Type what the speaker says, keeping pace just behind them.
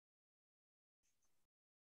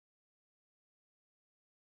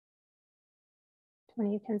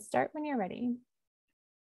Tony, you can start when you're ready.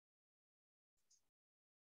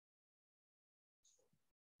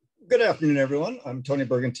 Good afternoon, everyone. I'm Tony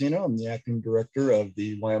Bergantino. I'm the acting director of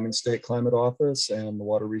the Wyoming State Climate Office and the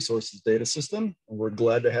Water Resources Data System. And we're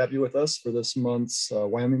glad to have you with us for this month's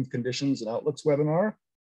Wyoming Conditions and Outlooks webinar.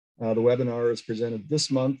 The webinar is presented this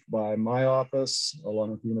month by my office,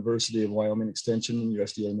 along with the University of Wyoming Extension,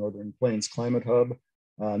 USDA Northern Plains Climate Hub,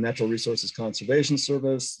 Natural Resources Conservation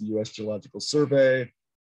Service, the US Geological Survey,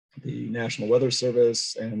 the National Weather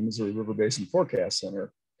Service, and the Missouri River Basin Forecast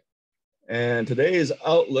Center. And today's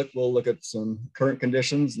outlook will look at some current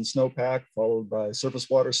conditions and snowpack, followed by surface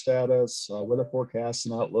water status, weather forecasts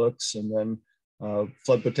and outlooks, and then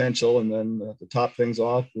flood potential. And then to top things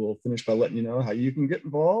off, we'll finish by letting you know how you can get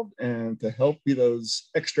involved and to help be those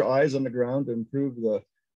extra eyes on the ground to improve the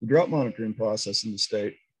drought monitoring process in the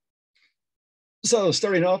state. So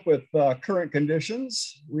starting off with current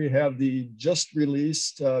conditions, we have the just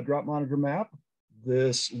released drought monitor map.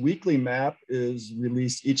 This weekly map is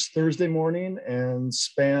released each Thursday morning and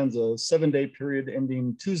spans a 7-day period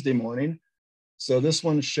ending Tuesday morning. So this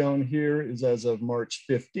one shown here is as of March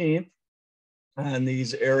 15th. And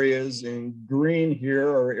these areas in green here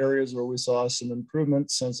are areas where we saw some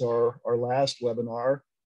improvements since our last webinar.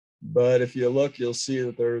 But if you look, you'll see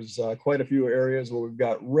that there's quite a few areas where we've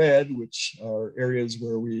got red, which are areas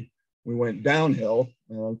where we went downhill.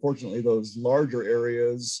 And unfortunately, those larger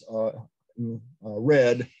areas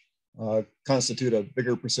red constitute a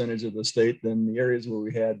bigger percentage of the state than the areas where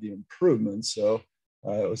we had the improvements. So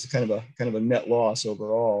it was kind of a net loss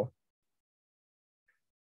overall.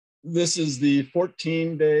 This is the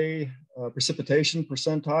 14-day precipitation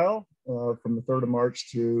percentile from the 3rd of March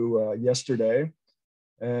through yesterday,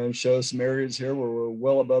 and shows some areas here where we're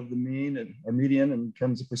well above the mean and our median in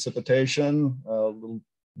terms of precipitation, a little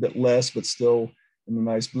bit less, but still in the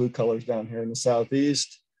nice blue colors down here in the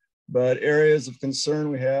southeast. But areas of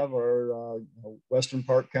concern we have are Western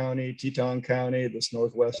Park County, Teton County, this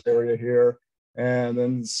northwest area here, and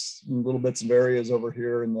then little bits of areas over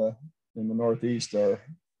here in the northeast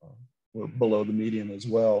we're below the median as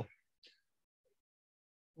well.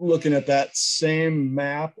 Looking at that same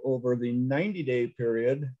map over the 90-day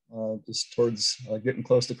period, just towards getting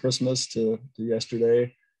close to Christmas to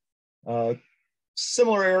yesterday.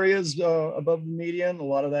 Similar areas above the median, a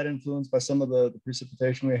lot of that influenced by some of the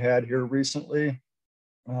precipitation we had here recently.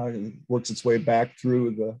 It works its way back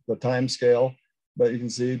through the time scale, but you can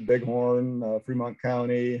see Bighorn, Fremont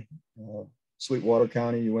County, Sweetwater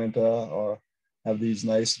County, Uinta have these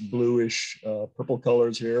nice bluish purple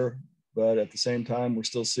colors here. But at the same time, we're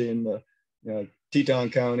still seeing the Teton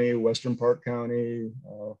County, Western Park County,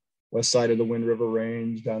 west side of the Wind River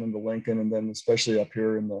Range down into Lincoln, and then especially up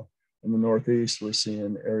here in the northeast, we're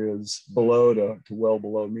seeing areas below to well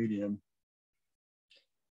below median.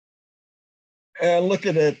 And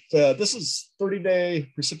looking at this is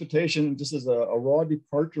 30-day precipitation, just as a raw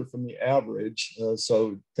departure from the average. So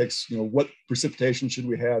it takes what precipitation should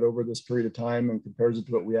we had over this period of time and compares it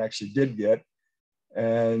to what we actually did get.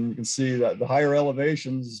 And you can see that the higher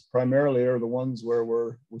elevations primarily are the ones where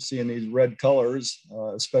we're seeing these red colors,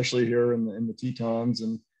 especially here in the Tetons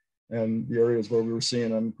and the areas where we were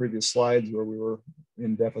seeing on previous slides where we were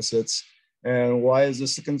in deficits. And why is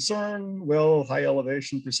this a concern? Well, high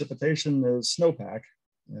elevation precipitation is snowpack,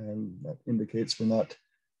 and that indicates we're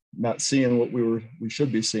not seeing what we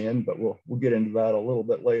should be seeing, but we'll get into that a little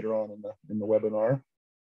bit later on in the webinar.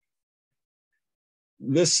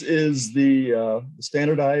 This is the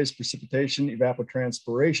standardized precipitation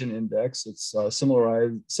evapotranspiration index. It's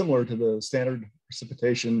similar to the standard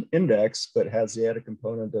precipitation index, but has the added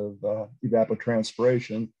component of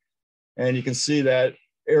evapotranspiration. And you can see that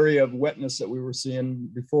area of wetness that we were seeing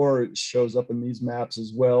before, it shows up in these maps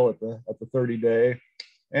as well at the 30-day.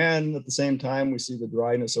 And at the same time, we see the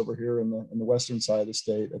dryness over here in the western side of the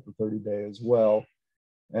state at the 30-day as well.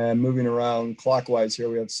 And moving around clockwise here,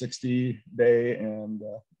 we have 60-day and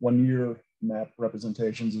 1-year map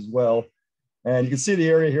representations as well. And you can see the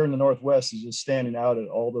area here in the northwest is just standing out at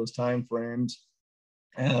all those time frames.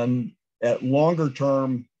 And at longer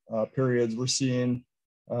term periods, we're seeing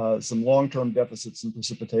some long-term deficits in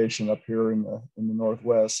precipitation up here in the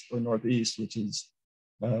northwest or northeast, which is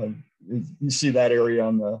you see that area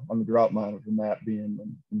on the drought monitor map being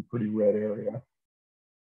in pretty red area.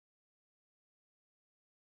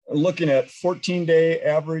 Looking at 14-day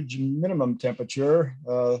average minimum temperature,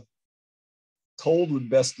 cold would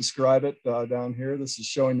best describe it down here. This is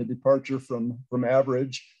showing the departure from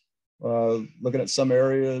average. Looking at some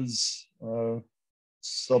areas,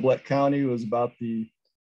 Sublette County was about the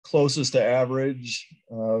closest to average,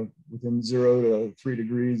 within 0 to 3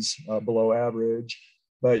 degrees below average.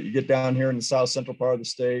 But you get down here in the south central part of the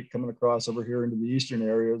state, coming across over here into the eastern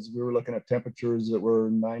areas, we were looking at temperatures that were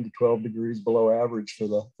 9 to 12 degrees below average for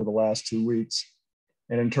the last 2 weeks.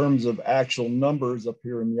 And in terms of actual numbers up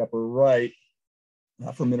here in the upper right,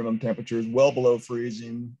 for minimum temperatures, well below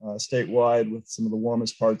freezing statewide, with some of the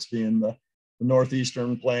warmest parts being the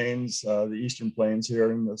northeastern plains, the eastern plains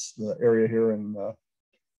here in the area here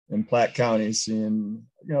in Platte County, seeing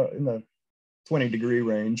in the 20-degree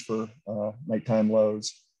range for nighttime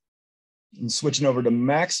lows. And switching over to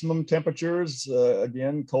maximum temperatures,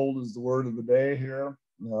 again, cold is the word of the day here.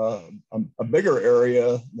 A bigger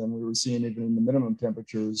area than we were seeing even in the minimum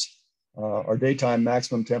temperatures. Our daytime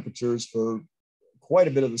maximum temperatures for quite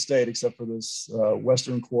a bit of the state, except for this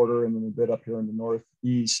western quarter and then a bit up here in the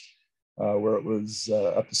northeast, where it was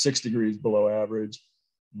up to 6 degrees below average.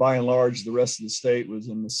 By and large, the rest of the state was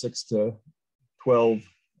in the 6 to 12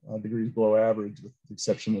 degrees below average, with the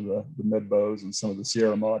exception of the Mid-Bows and some of the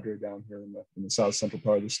Sierra Madre down here in the south central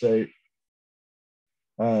part of the state.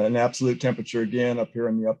 An absolute temperature again up here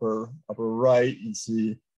in the upper right. You can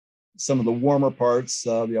see some of the warmer parts,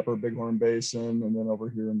 the upper Bighorn Basin, and then over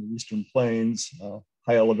here in the eastern plains,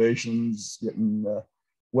 high elevations getting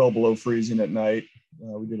well below freezing at night.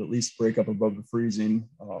 We did at least break up above the freezing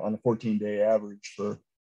on a 14-day average for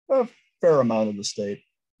a fair amount of the state.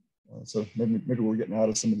 So maybe we're getting out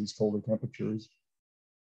of some of these colder temperatures.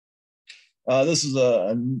 This is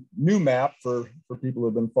a new map for people who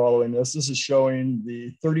have been following this. This is showing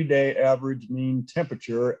the 30-day average mean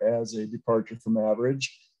temperature as a departure from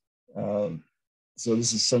average. So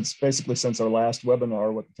this is basically since our last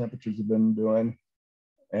webinar, what the temperatures have been doing.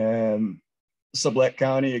 And Sublette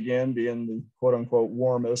County, again, being the quote unquote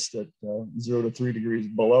warmest at 0 to 3 degrees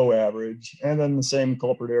below average. And then the same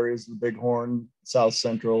culprit areas, the Bighorn, south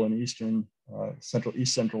central and eastern,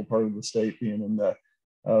 east central part of the state being in the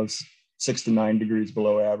 6 to 9 degrees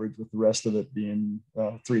below average, with the rest of it being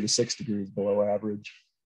 3 to 6 degrees below average.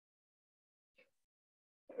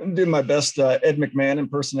 I'm doing my best Ed McMahon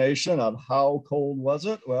impersonation on how cold was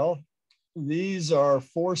it. Well, these are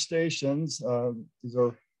 4 stations. These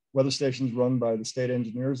are weather stations run by the state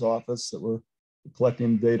engineer's office that we're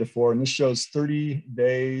collecting data for. And this shows 30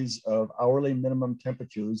 days of hourly minimum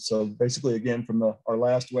temperatures. So basically, again, from our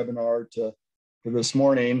last webinar to this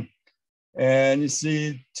morning. And you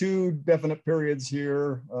see 2 definite periods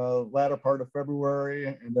here, latter part of February,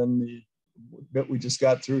 and then the bit we just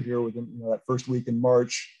got through here within that first week in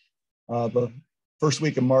March. The first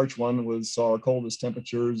week of March one saw our coldest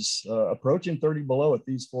temperatures approaching 30 below at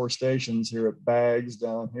these 4 stations here at Baggs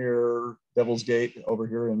down here, Devil's Gate over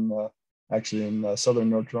here actually in southern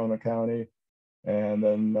Natrona County, and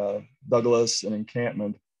then Douglas and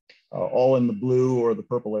Encampment, all in the blue or the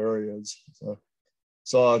purple areas. So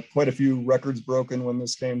saw quite a few records broken when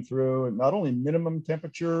this came through, and not only minimum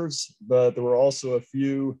temperatures, but there were also a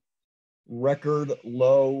few record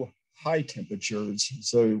low high temperatures.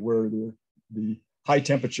 So where the high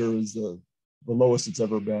temperature is the lowest it's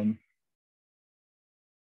ever been.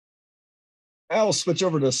 I'll switch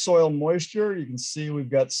over to soil moisture. You can see we've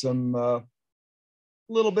got some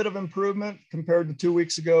little bit of improvement compared to 2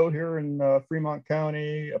 weeks ago here in Fremont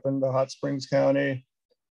County, up into Hot Springs County.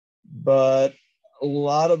 But a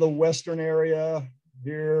lot of the western area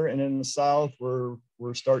here and in the south, we're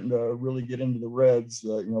starting to really get into the reds,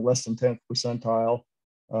 less than 10th percentile.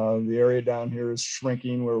 The area down here is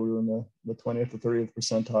shrinking, where we were in the 20th to 30th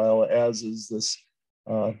percentile, as is this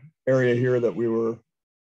area here that we were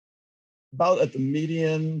about at the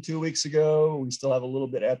median 2 weeks ago. We still have a little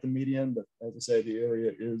bit at the median, but as I say, the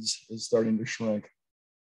area is starting to shrink.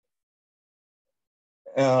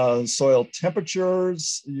 Soil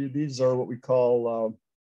temperatures, these are what we call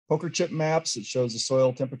poker chip maps. It shows the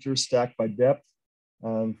soil temperature stacked by depth.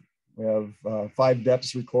 We have 5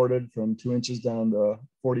 depths recorded from 2 inches down to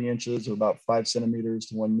 40 inches, or about 5 centimeters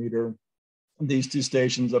to 1 meter. These 2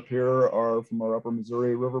 stations up here are from our Upper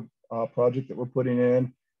Missouri River project that we're putting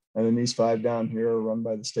in. And then these 5 down here are run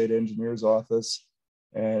by the state engineer's office.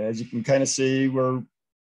 And as you can kind of see, we're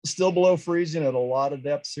still below freezing at a lot of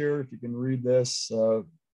depths here. If you can read this,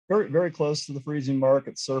 very, very close to the freezing mark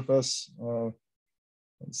at surface.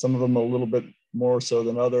 Some of them a little bit more so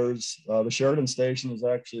than others. The Sheridan station is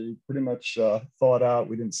actually pretty much thawed out.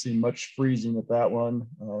 We didn't see much freezing at that one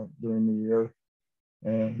during the year.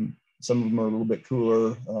 And some of them are a little bit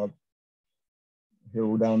cooler. Here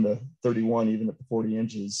we're down to 31 even at the 40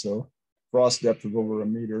 inches. So frost depth of over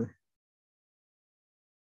 1 meter.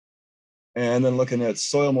 And then looking at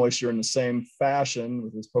soil moisture in the same fashion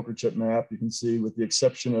with this poker chip map, you can see with the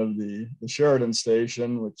exception of the Sheridan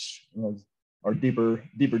station, which are deeper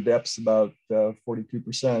depths, about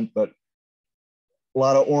 42%, but a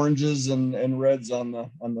lot of oranges and reds on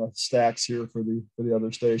the stacks here for the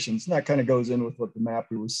other stations. And that kind of goes in with what the map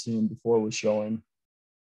we were seeing before was showing.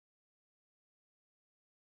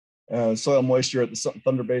 Soil moisture at the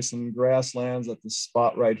Thunder Basin grasslands at the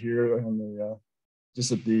spot right here on the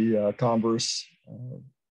just at the Converse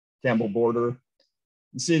Campbell border.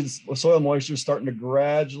 You see soil moisture starting to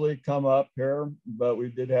gradually come up here, but we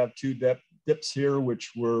did have two dips here,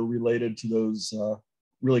 which were related to those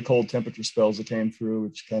really cold temperature spells that came through,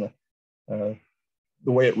 which kind of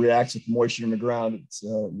the way it reacts with moisture in the ground, it's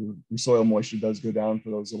your soil moisture does go down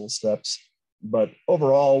for those little steps. But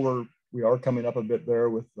overall, we are coming up a bit there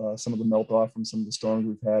with some of the melt off from some of the storms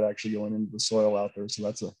we've had actually going into the soil out there. So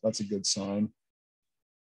that's a good sign.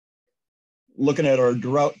 Looking at our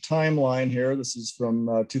drought timeline here, this is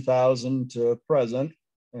from 2000 to present.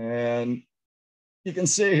 And you can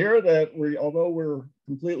see here that although we're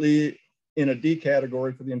completely in a D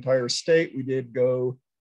category for the entire state, we did go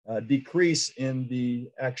decrease in the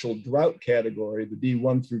actual drought category. The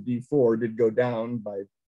D1 through D4 did go down by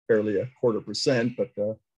barely 0.25%, but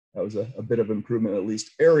that was a bit of improvement, at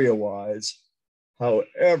least area-wise.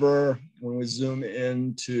 However, when we zoom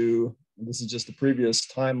into, this is just the previous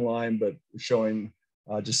timeline, but showing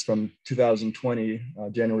just from 2020,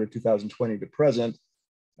 January of 2020 to present,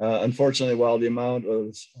 unfortunately, while the amount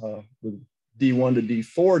of the D1 to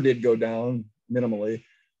D4 did go down minimally,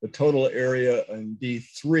 the total area in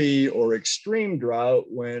D3 or extreme drought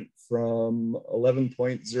went from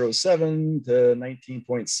 11.07 to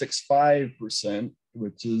 19.65%,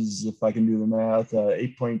 which is, if I can do the math,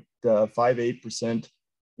 8.58%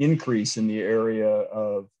 increase in the area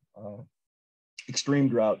of extreme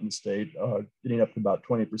drought in the state, getting up to about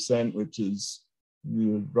 20%, which is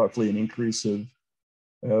roughly an increase of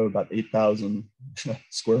about 8,000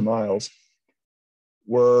 square miles.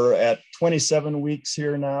 We're at 27 weeks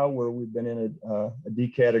here now where we've been in a D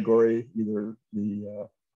category, either the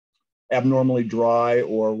abnormally dry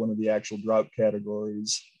or one of the actual drought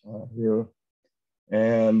categories here.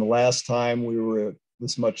 And the last time we were at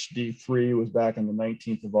this much D3 was back on the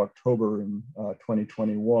 19th of October in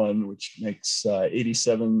 2021, which makes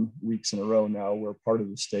 87 weeks in a row now where part of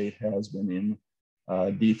the state has been in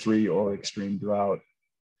D3 or extreme drought.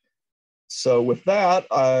 So with that,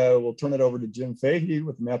 I will turn it over to Jim Fahey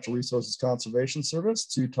with the Natural Resources Conservation Service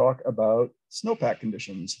to talk about snowpack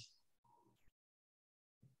conditions.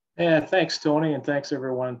 Yeah, thanks, Tony, and thanks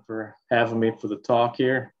everyone for having me for the talk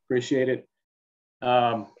here. Appreciate it.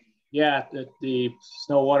 Yeah, the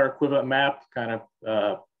snow water equivalent map kind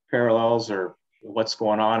of parallels or what's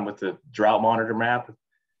going on with the drought monitor map.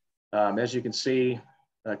 As you can see,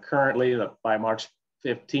 currently by March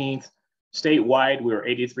 15th, statewide, we were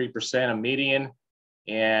 83% of median,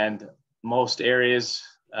 and most areas,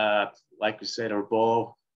 like we said, are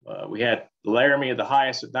below. We had Laramie at the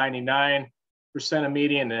highest at 99% of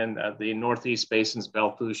median, and the Northeast Basins,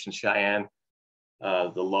 Belle Fourche and Cheyenne,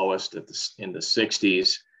 the lowest in the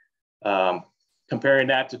 60s. Comparing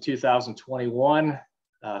that to 2021,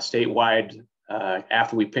 statewide,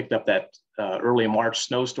 after we picked up that early March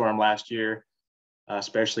snowstorm last year,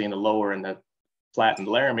 especially in the lower and the flattened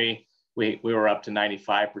Laramie, we were up to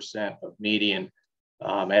 95% of median.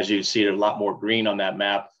 As you see, there's a lot more green on that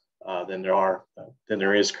map than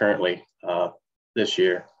there is currently this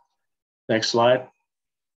year. Next slide.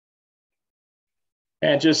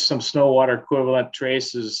 And just some snow water equivalent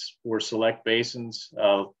traces for select basins.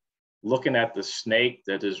 Looking at the snake,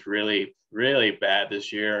 that is really, really bad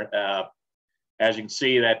this year. As you can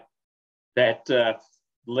see, that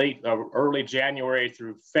late early January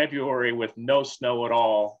through February with no snow at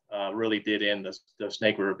all really did end the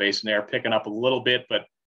Snake River Basin there, picking up a little bit, but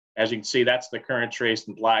as you can see, that's the current trace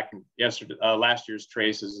in black, and last year's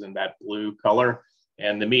traces in that blue color,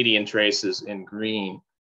 and the median traces in green.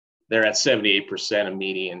 They're at 78% of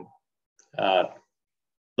median.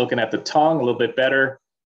 Looking at the tongue, a little bit better,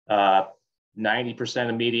 90%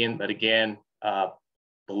 of median, but again,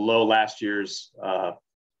 below last year's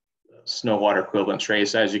snow water equivalent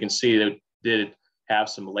trace. As you can see, they did have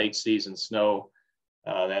some late season snow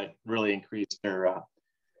that really increased their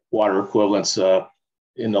water equivalents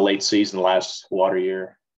in the late season last water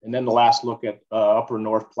year. And then the last look at upper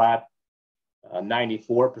North Platte,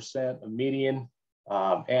 94% of median,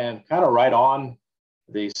 and kind of right on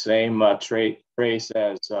the same trace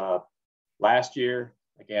as last year,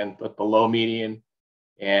 again, but below median.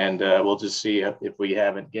 And we'll just see if we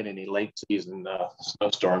haven't get any late season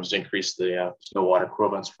snowstorms increase the snow water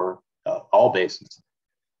equivalents for all basins.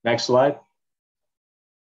 Next slide.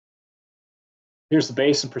 Here's the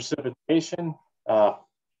basin precipitation from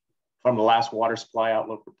the last water supply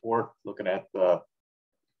outlook report, looking at the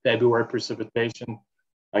February precipitation.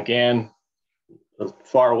 Again, the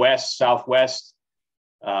far west, southwest,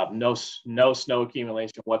 no snow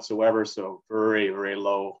accumulation whatsoever, so very, very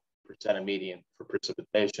low percent of median for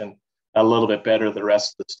precipitation. A little bit better the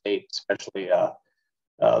rest of the state, especially the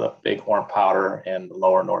Bighorn Powder and the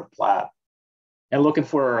lower North Platte. And looking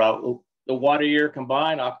for the water year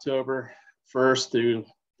combined, October 1st through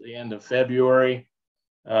the end of February,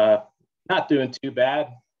 not doing too bad.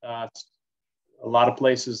 A lot of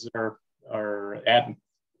places are at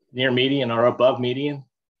near median or above median,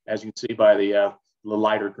 as you can see by the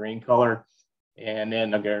lighter green color. And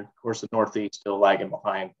then again, of course, the Northeast still lagging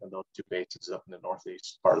behind those two basins up in the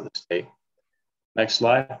Northeast part of the state. Next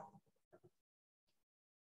slide.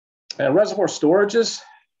 And reservoir storages.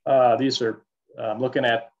 These are you're looking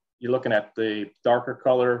at the darker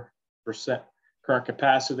color percent current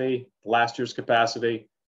capacity, last year's capacity,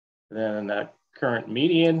 and then the current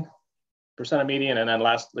median, percent of median, and then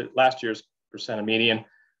last year's percent of median.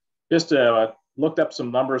 Just looked up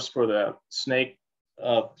some numbers for the Snake,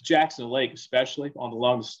 Jackson Lake, especially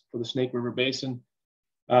for the Snake River Basin.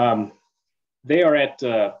 They are at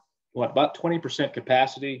about 20%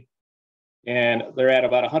 capacity, and they're at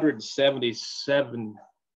about 177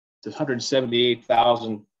 to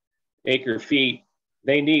 178,000 acre feet.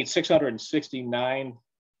 They need 669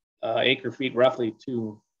 acre feet roughly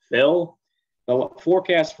to fill. The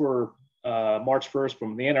forecast for March 1st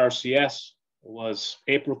from the NRCS was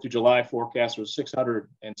April through July forecast was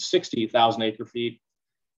 660,000 acre feet.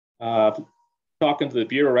 Talking to the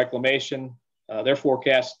Bureau of Reclamation, their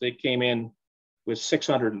forecast, they came in with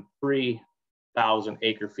 603,000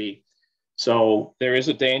 acre feet. So there is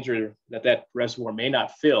a danger that reservoir may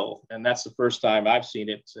not fill. And that's the first time I've seen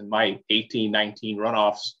it in my 18-19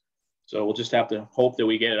 runoffs. So we'll just have to hope that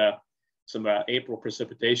we get some April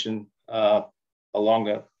precipitation along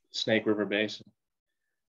the Snake River Basin.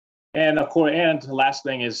 And of course, and the last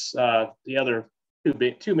thing is the other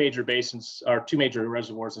two major basins, or two major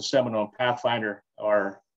reservoirs, the Seminole and Pathfinder,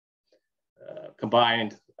 are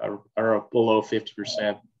combined are below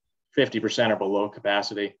 50%. 50% are below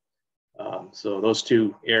capacity. So those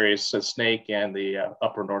two areas, the Snake and the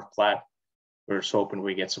upper North Platte, we're just hoping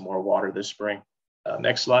we get some more water this spring.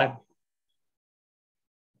 Next slide.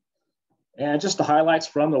 And just the highlights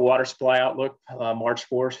from the water supply outlook, March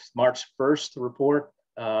 1st report.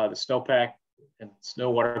 The snowpack and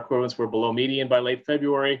snow water equivalents were below median by late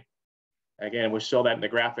February. Again, we show that in the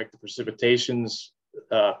graphic. The precipitations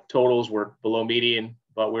totals were below median,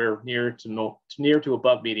 but we're near to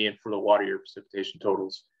above median for the water year precipitation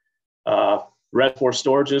totals. Reservoir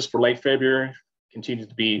storages for late February continue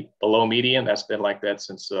to be below median. That's been like that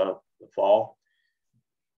since the fall.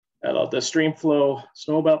 The stream flow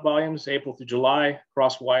snowmelt volumes, April through July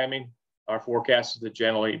across Wyoming, are forecasted to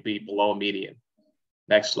generally be below median.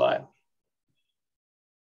 Next slide.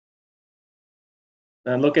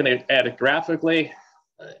 And looking at it graphically,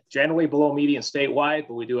 generally below median statewide,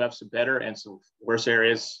 but we do have some better and some worse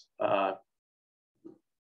areas. The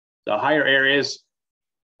higher areas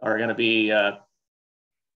are going to be are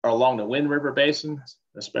along the Wind River Basin,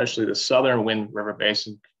 especially the southern Wind River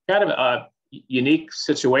Basin. Kind of a unique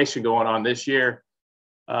situation going on this year,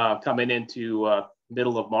 coming into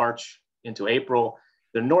middle of March into April.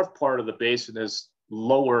 The north part of the basin is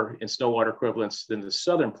lower in snow water equivalents than the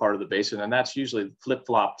southern part of the basin, and that's usually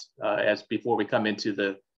flip-flopped as before we come into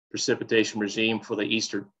the precipitation regime for the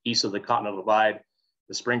east of the Continental Divide,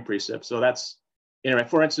 the spring precip. So that's,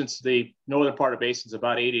 for instance, the northern part of the basin is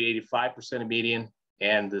about 80 to 85% of median,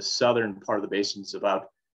 and the southern part of the basin is about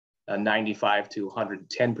 95 to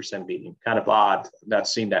 110% median. Kind of odd. I've not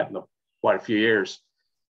seen that in quite a few years.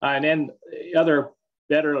 And then the other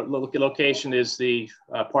better location is the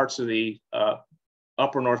parts of the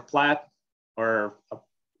upper North Platte are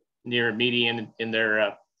near median in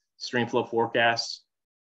their stream flow forecasts.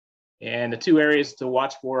 And the two areas to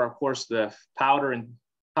watch for are, of course, the powder and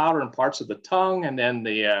parts of the tongue, and then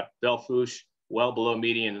the Belle Fourche, well below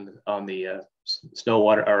median on the snow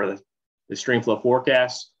water or the stream flow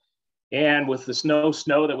forecast. And with the snow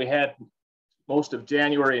that we had most of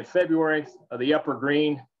January and February, the upper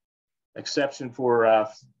green, exception for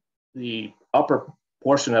the upper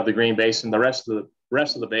portion of the Green Basin, the rest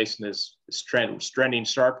of the basin is trending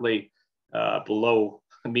sharply below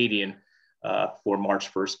median for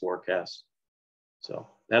March 1st forecast. So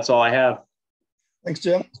that's all I have. Thanks,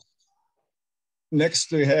 Jim.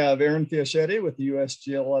 Next, we have Aaron Fiaschetti with the U.S.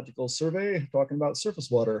 Geological Survey talking about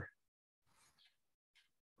surface water.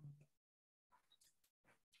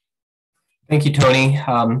 Thank you, Tony.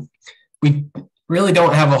 We really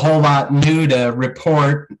don't have a whole lot new to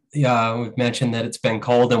report. We've mentioned that it's been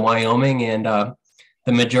cold in Wyoming, and the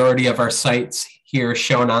majority of our sites here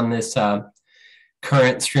shown on this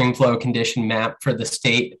current streamflow condition map for the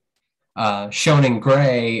state, shown in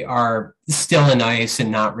gray, are still in ice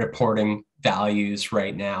and not reporting values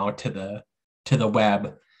right now to the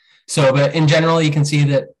web. So, but in general, you can see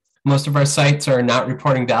that most of our sites are not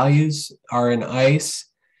reporting values, are in ice.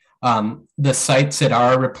 The sites that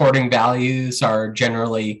are reporting values are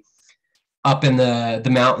generally up in the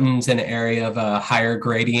mountains in an area of a higher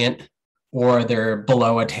gradient, or they're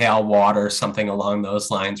below a tailwater, something along those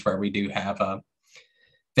lines, where we do have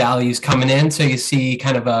values coming in. So you see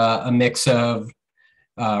kind of a mix of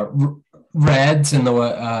reds in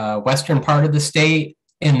the western part of the state,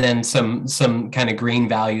 and then some kind of green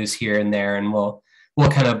values here and there. And we'll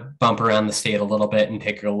kind of bump around the state a little bit and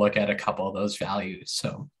take a look at a couple of those values.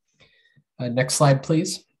 So next slide,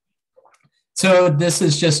 please. So this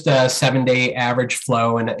is just a 7-day average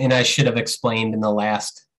flow. And I should have explained in the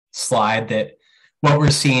last slide that what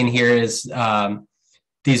we're seeing here is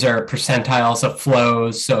these are percentiles of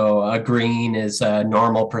flows. So a green is a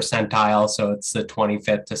normal percentile. So it's the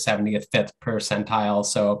 25th to 75th percentile.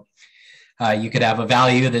 So you could have a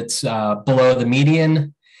value that's below the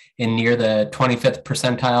median and near the 25th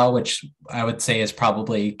percentile, which I would say is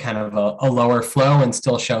probably kind of a lower flow, and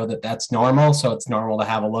still show that that's normal. So it's normal to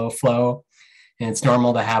have a low flow, and it's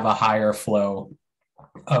normal to have a higher flow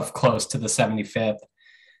of close to the 75th.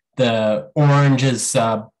 The orange is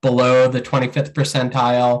below the 25th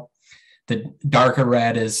percentile. The darker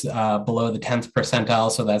red is below the 10th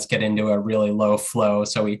percentile. So that's getting into a really low flow.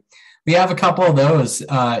 So we have a couple of those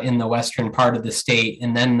in the western part of the state.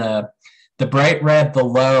 And then the bright red, the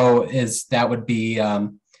low, that would be a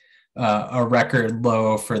record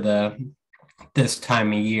low for this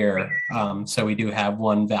time of year. So we do have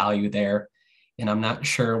one value there, and I'm not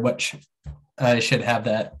sure which. I should have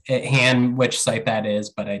that at hand, which site that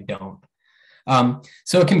is, but I don't.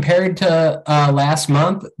 So compared to last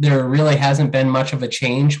month, there really hasn't been much of a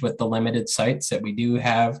change with the limited sites that we do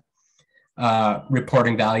have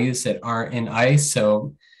reporting values that aren't in ice.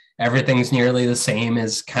 So everything's nearly the same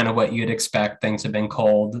as kind of what you'd expect. Things have been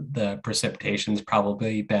cold. The precipitation's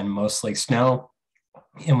probably been mostly snow,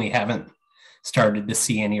 and we haven't started to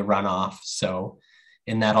see any runoff. So,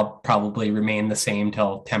 and that'll probably remain the same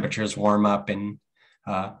till temperatures warm up and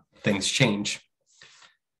things change.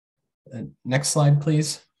 Next slide,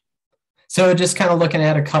 please. So just kind of looking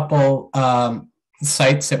at a couple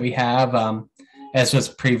sites that we have. As was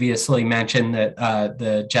previously mentioned, that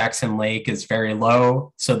the Jackson Lake is very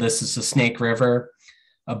low. So this is the Snake River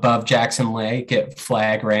above Jackson Lake at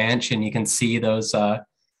Flag Ranch, and you can see those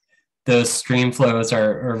stream flows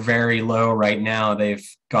are very low right now. They've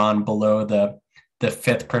gone below the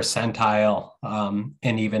 5th percentile,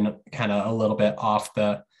 and even kind of a little bit off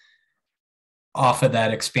of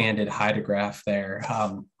that expanded hydrograph there.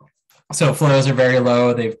 So flows are very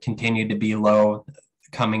low. They've continued to be low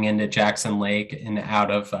coming into Jackson Lake and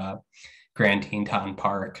out of Grand Teton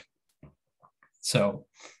Park. So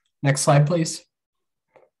next slide, please.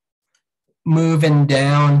 Moving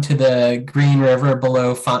down to the Green River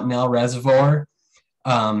below Fontenelle Reservoir.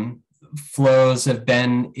 Flows have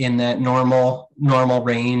been in that normal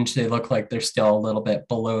range. They look like they're still a little bit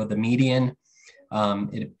below the median.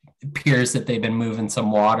 It appears that they've been moving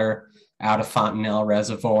some water out of Fontenelle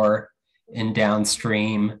Reservoir and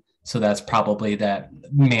downstream. So that's probably that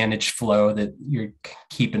managed flow that you're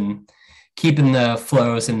keeping the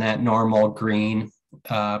flows in that normal green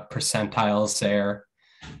percentiles there.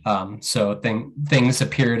 So things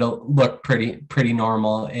appear to look pretty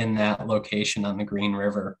normal in that location on the Green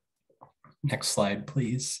River. Next slide,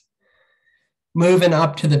 please. Moving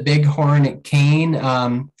up to the Bighorn at Kane,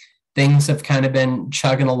 things have kind of been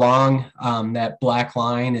chugging along. That black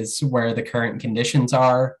line is where the current conditions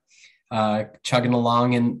are. Chugging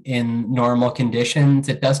along in normal conditions.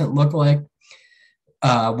 It doesn't look like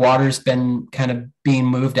water's been kind of being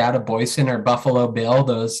moved out of Boysen or Buffalo Bill.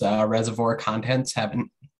 Those reservoir contents haven't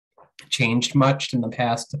changed much in the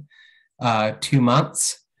past 2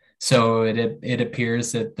 months. So it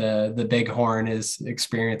appears that the Bighorn is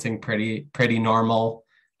experiencing pretty normal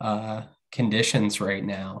conditions right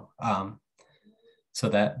now. So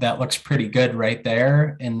that looks pretty good right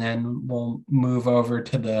there. And then we'll move over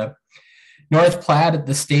to the North Platte at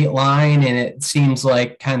the state line, and it seems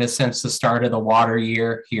like kind of since the start of the water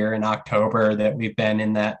year here in October that we've been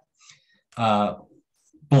in that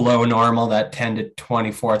below normal, that 10 to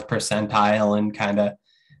 24th percentile, and kind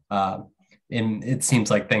of and it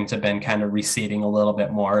seems like things have been kind of receding a little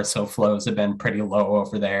bit more. So flows have been pretty low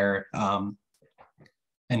over there.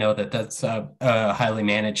 I know that that's a highly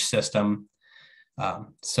managed system.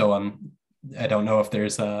 I don't know if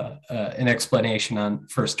there's an explanation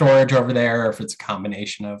for storage over there, or if it's a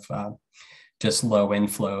combination of just low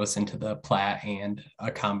inflows into the Platte and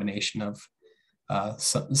a combination of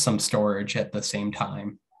some storage at the same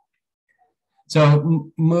time.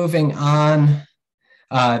 So moving on,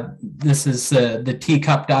 this is the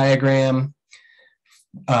teacup diagram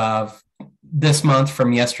of this month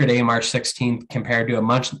from yesterday, March 16th, compared to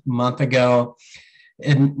a month ago.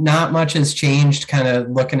 And not much has changed, kind of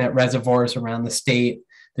looking at reservoirs around the state.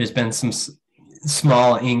 There's been some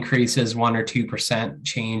small increases, 1 or 2%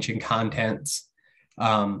 change in contents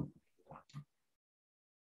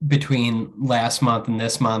between last month and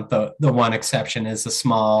this month. The one exception is a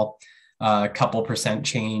small couple percent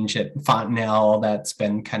change at Fontenelle that's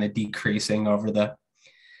been kind of decreasing over the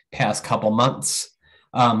past couple months.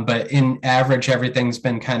 But in average, everything's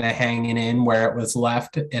been kind of hanging in where it was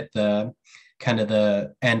left at the kind of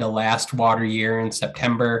the end of last water year in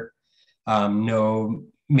September. No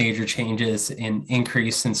major changes in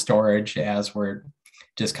increase in storage, as we're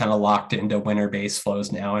just kind of locked into winter-based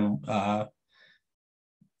flows now, and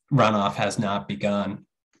runoff has not begun.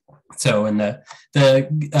 So in the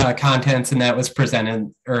contents, and that was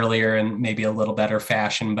presented earlier in maybe a little better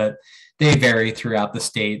fashion, but they vary throughout the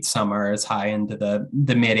state. Some are as high into the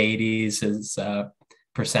mid 80s as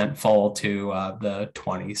percent full to the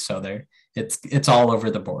 20s. So it's all over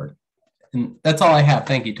the board. And that's all I have.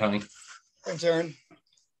 Thank you, Tony. Thanks, Aaron.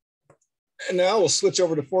 And now we'll switch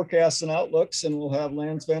over to forecasts and outlooks, and we'll have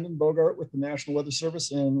Lance Vanden Bogart with the National Weather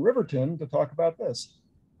Service in Riverton to talk about this.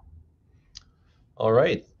 All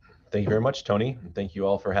right. Thank you very much, Tony. And thank you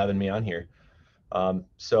all for having me on here.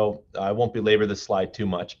 So I won't belabor this slide too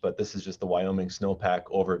much, but this is just the Wyoming snowpack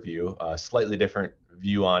overview, a slightly different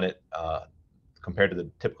view on it compared to the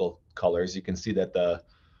typical colors. You can see that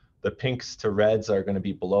the pinks to reds are going to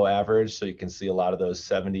be below average. So you can see a lot of those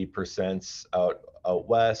 70% out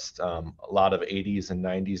west, a lot of 80s and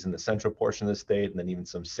 90s in the central portion of the state, and then even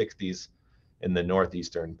some 60s in the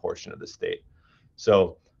northeastern portion of the state.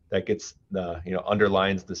 So that gets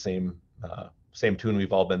underlines the same tune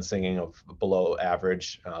we've all been singing of below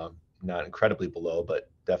average, not incredibly below,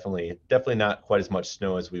 but definitely not quite as much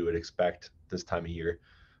snow as we would expect this time of year.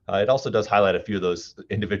 It also does highlight a few of those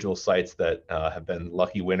individual sites that have been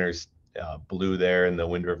lucky winners, blue there in the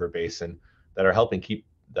Wind River Basin, that are helping keep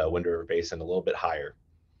the Wind River Basin a little bit higher.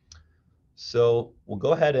 So we'll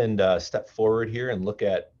go ahead and step forward here and look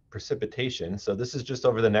at precipitation. So this is just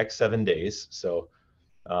over the next 7 days. So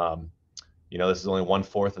this is only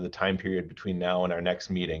 1/4 of the time period between now and our next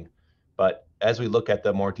meeting. But as we look at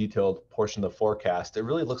the more detailed portion of the forecast, it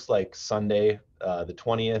really looks like Sunday, the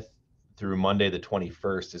 20th through Monday, the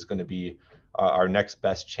 21st is going to be our next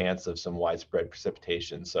best chance of some widespread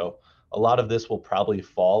precipitation. So a lot of this will probably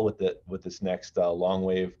fall with this next long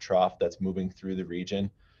wave trough that's moving through the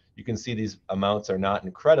region. You can see these amounts are not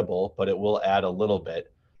incredible, but it will add a little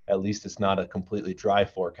bit. At least it's not a completely dry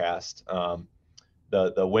forecast.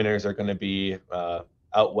 The winners are going to be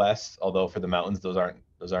out west, although for the mountains, those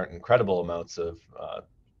aren't incredible amounts of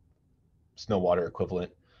snow water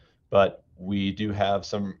equivalent. But we do have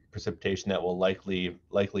some precipitation that will likely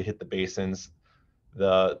hit the basins.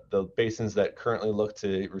 The basins that currently look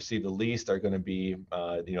to receive the least are going to be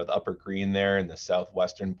the upper green there in the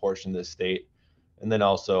southwestern portion of the state, and then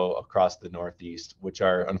also across the northeast, which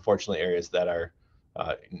are unfortunately areas that are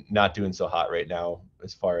not doing so hot right now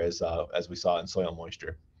as far as we saw in soil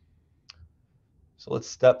moisture. So let's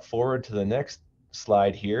step forward to the next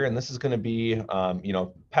slide here, and this is going to be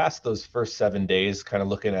past those first 7 days, kind of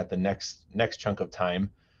looking at the next chunk of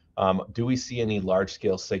time. Do we see any large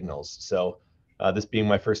scale signals? So this being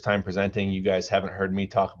my first time presenting, you guys haven't heard me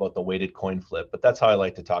talk about the weighted coin flip, but that's how I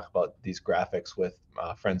like to talk about these graphics with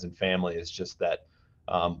friends and family. It's just that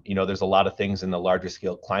there's a lot of things in the larger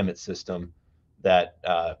scale climate system that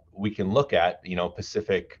we can look at,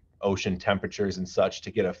 Pacific Ocean temperatures and such,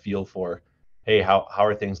 to get a feel for, hey, how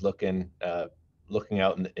are things looking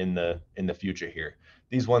out in the future here.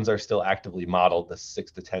 These ones are still actively modeled, the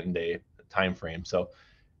 6 to 10 day time frame. So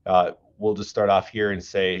we'll just start off here and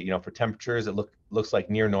say, for temperatures, it looks like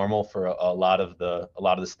near normal for a lot of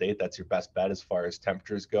the state. That's your best bet as far as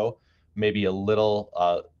temperatures go. Maybe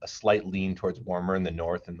a slight lean towards warmer in the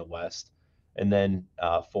north and the west. And then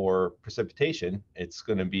for precipitation, it's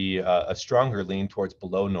going to be a stronger lean towards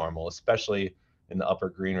below normal, especially in the upper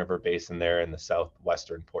Green River Basin there in the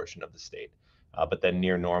southwestern portion of the state. But then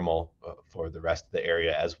near normal for the rest of the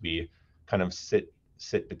area as we kind of sit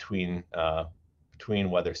sit between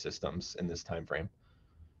weather systems in this time frame.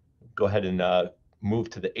 Go ahead and move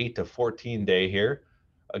to the 8 to 14 day here.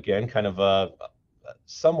 Again, kind of a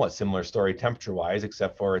somewhat similar story temperature-wise,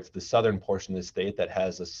 except for it's the southern portion of the state that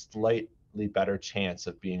has a slightly better chance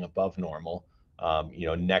of being above normal,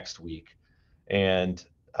 next week. And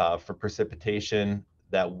for precipitation,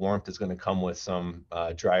 that warmth is going to come with some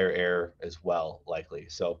drier air as well, likely.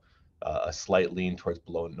 So a slight lean towards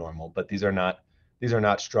below normal, but these are not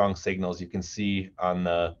strong signals. You can see on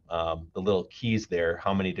the little keys there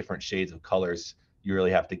how many different shades of colors you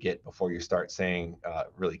really have to get before you start saying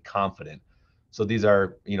really confident. So these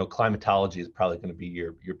are, climatology is probably going to be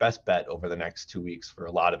your best bet over the next 2 weeks for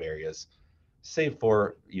a lot of areas, save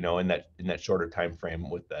for, in that shorter time frame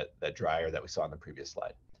with that dryer that we saw on the previous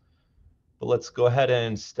slide. But let's go ahead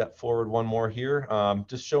and step forward one more here.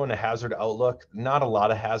 Just showing a hazard outlook. Not a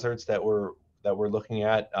lot of hazards that we're looking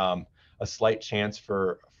at. A slight chance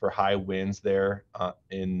for high winds there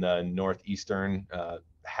in the northeastern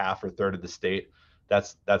half or third of the state.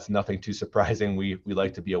 That's nothing too surprising. We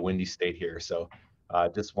like to be a windy state here, so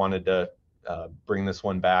just wanted to bring this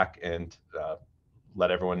one back and let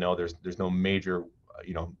everyone know there's no major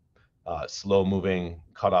slow moving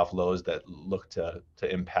cutoff lows that look to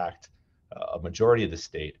impact a majority of the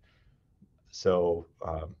state. So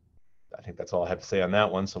I think that's all I have to say on that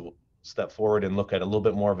one. So we'll step forward and look at a little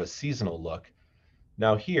bit more of a seasonal look.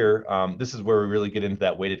 Now here, this is where we really get into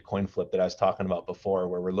that weighted coin flip that I was talking about before,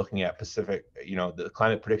 where we're looking at Pacific, the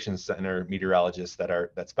Climate Prediction Center meteorologists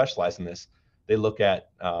that specialize in this. They look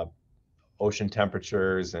at ocean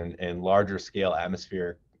temperatures and larger scale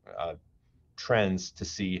atmospheric trends to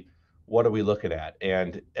see what are we looking at.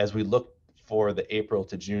 And as we look for the April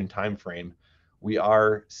to June timeframe, we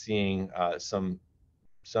are seeing some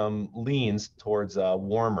leans towards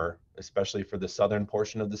warmer, especially for the southern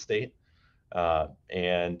portion of the state.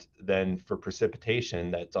 And then for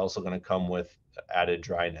precipitation, that's also going to come with added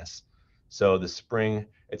dryness. So the spring,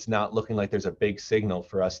 it's not looking like there's a big signal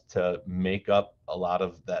for us to make up a lot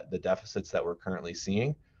of the deficits that we're currently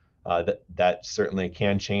seeing. That certainly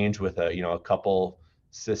can change with a couple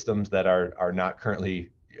systems that are not currently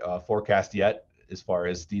forecast yet as far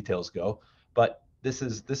as details go. But this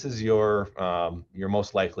is your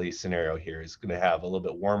most likely scenario here. Is going to have a little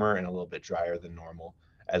bit warmer and a little bit drier than normal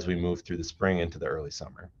as we move through the spring into the early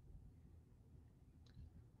summer.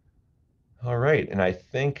 All right, and I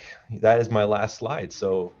think that is my last slide.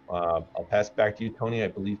 So I'll pass back to you, Tony. I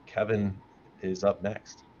believe Kevin is up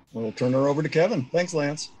next. We'll turn her over to Kevin. Thanks,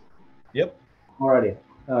 Lance. Yep. All righty.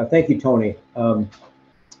 Thank you, Tony.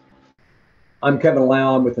 I'm Kevin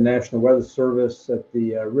Lau. I'm with the National Weather Service at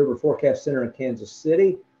the River Forecast Center in Kansas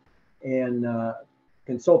City, and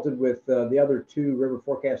consulted with the other two river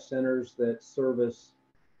forecast centers that service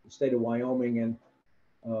the state of Wyoming.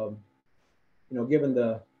 And given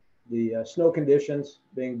the snow conditions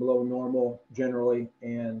being below normal generally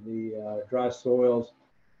and the dry soils,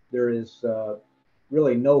 there is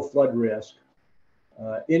really no flood risk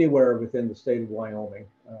anywhere within the state of Wyoming,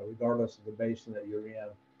 regardless of the basin that you're in.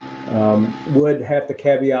 Would have to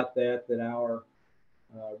caveat that our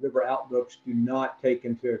river outlooks do not take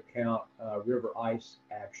into account river ice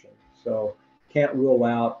action. So can't rule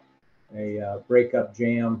out a breakup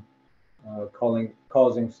jam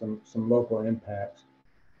causing some local impacts.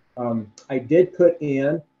 I did put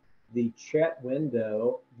in the chat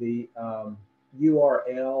window the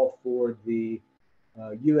URL for the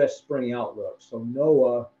U.S. Spring Outlook. So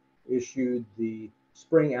NOAA issued the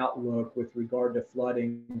spring outlook with regard to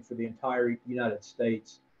flooding for the entire United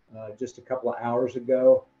States just a couple of hours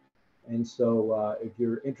ago. And so if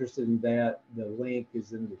you're interested in that, the link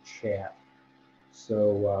is in the chat.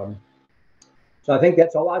 So I think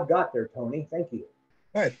that's all I've got there, Tony. Thank you.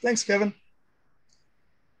 All right, thanks, Kevin.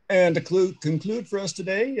 And to conclude for us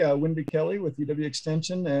today, Wendy Kelly with UW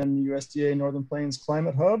Extension and USDA Northern Plains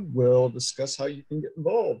Climate Hub will discuss how you can get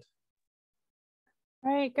involved.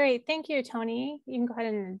 All right, great. Thank you, Tony. You can go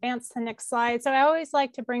ahead and advance to the next slide. So I always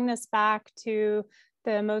like to bring this back to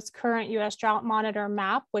the most current U.S. Drought Monitor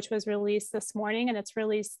map, which was released this morning, and it's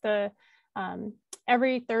released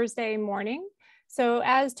every Thursday morning. So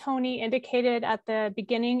as Tony indicated at the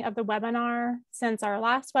beginning of the webinar, since our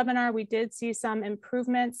last webinar, we did see some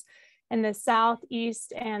improvements in the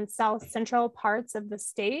southeast and south central parts of the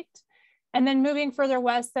state. And then moving further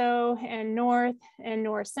west though, and north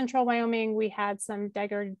central Wyoming, we had some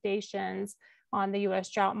degradations on the U.S.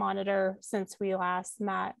 Drought Monitor since we last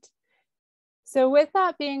met. So with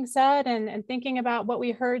that being said, and thinking about what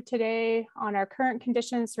we heard today on our current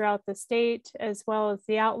conditions throughout the state, as well as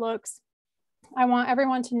the outlooks, I want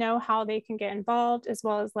everyone to know how they can get involved, as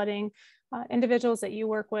well as letting individuals that you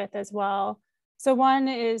work with as well. So one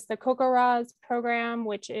is the COCORAS program,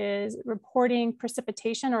 which is reporting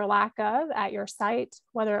precipitation or lack of at your site,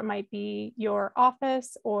 whether it might be your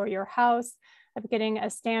office or your house, of getting a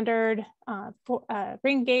standard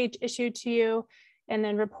rain gauge issued to you, and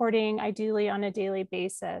then reporting ideally on a daily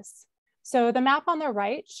basis. So the map on the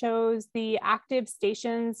right shows the active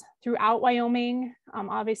stations throughout Wyoming.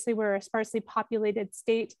 Obviously, we're a sparsely populated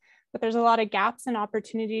state, but there's a lot of gaps and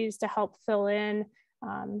opportunities to help fill in,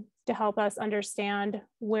 to help us understand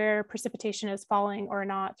where precipitation is falling or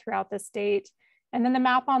not throughout the state. And then the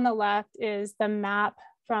map on the left is the map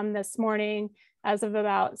from this morning as of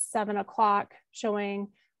about 7 o'clock, showing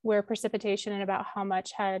where precipitation and about how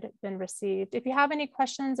much had been received. If you have any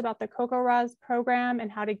questions about the COCORAS program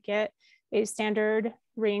and how to get a standard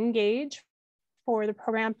rain gauge for the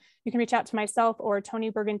program, you can reach out to myself or Tony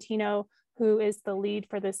Bergantino, who is the lead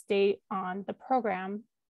for the state on the program.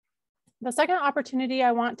 The second opportunity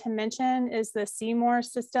I want to mention is the CMOR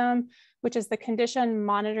system, which is the Condition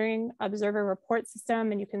Monitoring Observer Report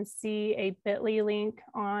System. And you can see a bit.ly link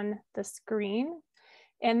on the screen.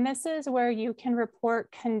 And this is where you can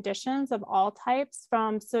report conditions of all types,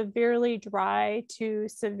 from severely dry to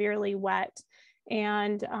severely wet,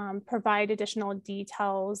 and provide additional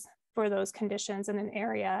details for those conditions in an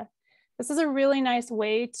area. This is a really nice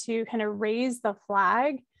way to kind of raise the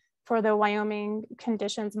flag for the Wyoming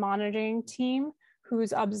Conditions Monitoring team,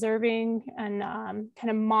 who's observing and kind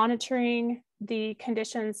of monitoring the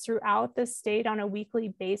conditions throughout the state on a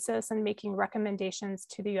weekly basis and making recommendations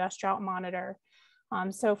to the U.S. Drought Monitor.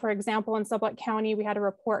 So for example, in Sublette County, we had a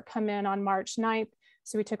report come in on March 9th.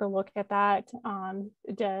 So we took a look at that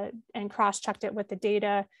and cross-checked it with the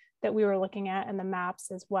data that we were looking at and the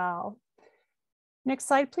maps as well. Next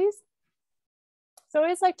slide, please. So I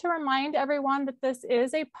always like to remind everyone that this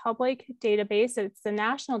is a public database. It's a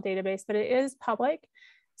national database, but it is public.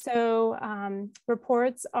 So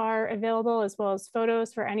reports are available, as well as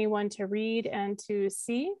photos for anyone to read and to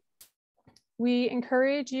see. We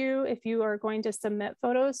encourage you, if you are going to submit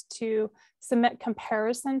photos, to submit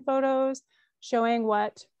comparison photos showing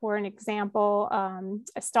what, for an example,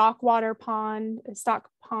 a stock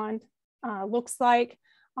pond looks like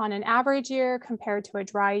on an average year compared to a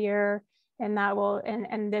dry year, and that will,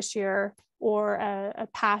 and this year, or a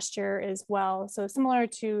past year as well. So similar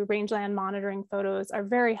to rangeland monitoring photos are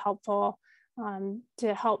very helpful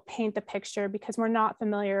to help paint the picture, because we're not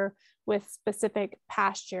familiar with specific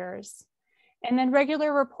pastures. And then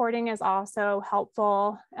regular reporting is also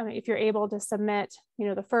helpful. If you're able to submit,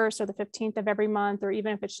 the 1st or the 15th of every month, or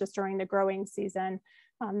even if it's just during the growing season,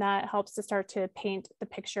 that helps to start to paint the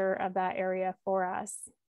picture of that area for us.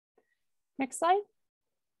 Next slide.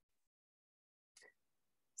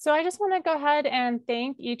 So I just want to go ahead and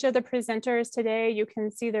thank each of the presenters today. You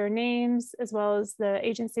can see their names, as well as the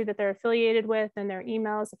agency that they're affiliated with, and their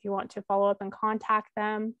emails if you want to follow up and contact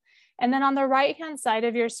them. And then on the right-hand side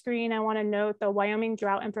of your screen, I want to note the Wyoming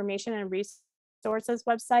Drought Information and Resources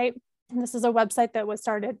website. And this is a website that was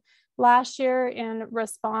started last year in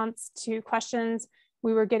response to questions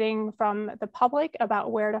we were getting from the public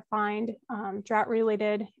about where to find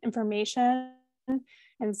drought-related information.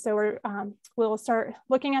 And so we'll start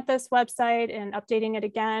looking at this website and updating it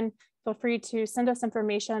again. Feel free to send us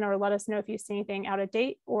information or let us know if you see anything out of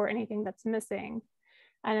date or anything that's missing.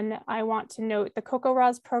 And I want to note the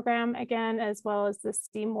COCORAS program again, as well as the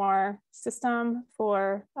CMOR system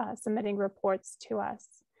for submitting reports to us.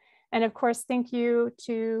 And of course, thank you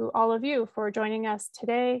to all of you for joining us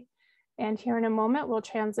today. And here in a moment, we'll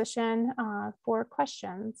transition for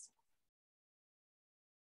questions.